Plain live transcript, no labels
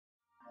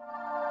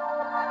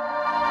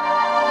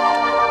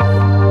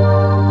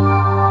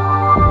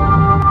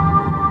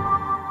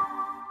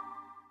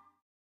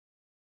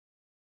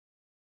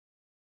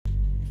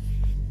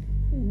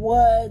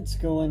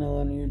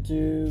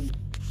YouTube,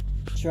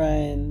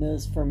 trying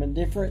this from a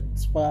different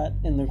spot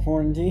in the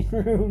quarantine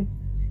room.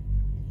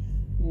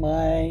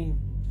 My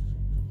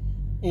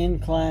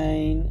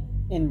incline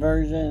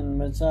inversion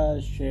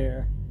massage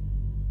chair.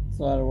 It's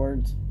a lot of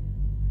words.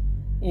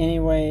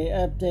 Anyway,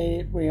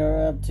 update. We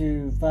are up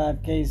to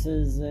 5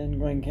 cases in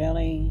Glenn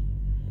County.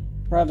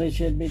 Probably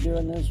should be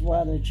doing this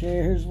while the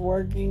chair's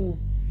working.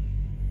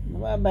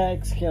 My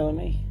back's killing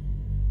me.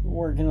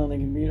 Working on the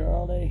computer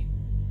all day.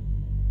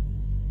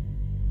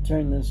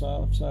 Turn this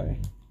off, sorry.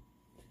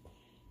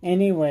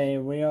 Anyway,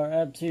 we are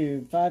up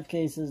to 5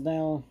 cases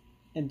now.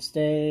 It's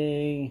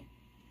day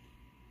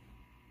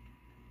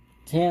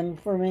 10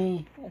 for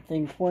me, I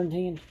think,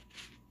 quarantine.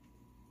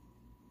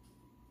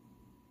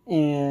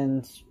 And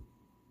it's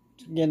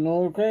getting a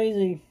little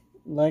crazy.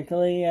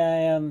 Luckily,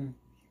 I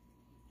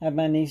have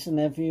my niece and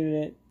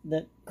nephew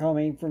that call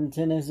me from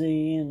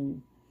Tennessee,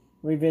 and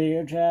we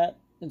video chat.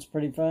 It's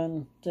pretty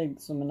fun.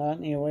 Takes some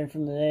monotony away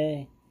from the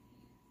day.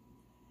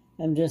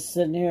 I'm just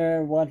sitting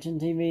here watching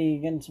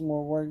TV, getting some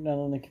more work done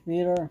on the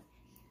computer.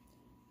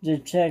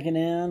 Just checking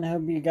in.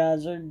 Hope you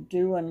guys are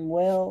doing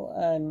well.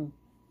 I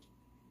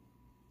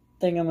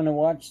think I'm going to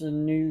watch the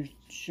new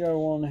show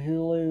on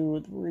Hulu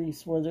with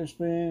Reese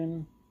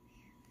Witherspoon.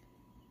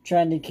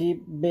 Trying to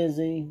keep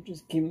busy.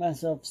 Just keep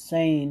myself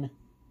sane.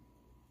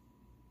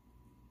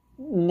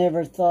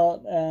 Never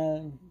thought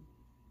I'd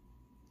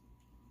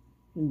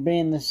be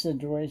in this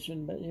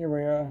situation, but here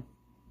we are.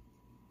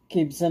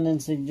 Keep sending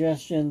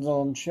suggestions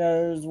on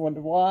shows, what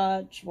to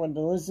watch, what to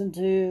listen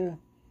to.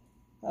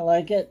 I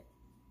like it.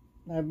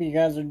 I hope you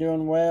guys are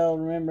doing well.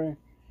 Remember,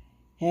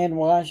 hand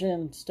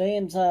washing, stay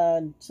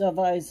inside,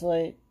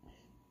 self-isolate.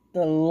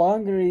 The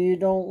longer you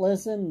don't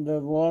listen, the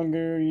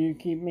longer you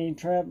keep me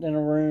trapped in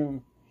a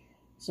room.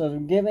 So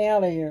get me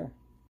out of here.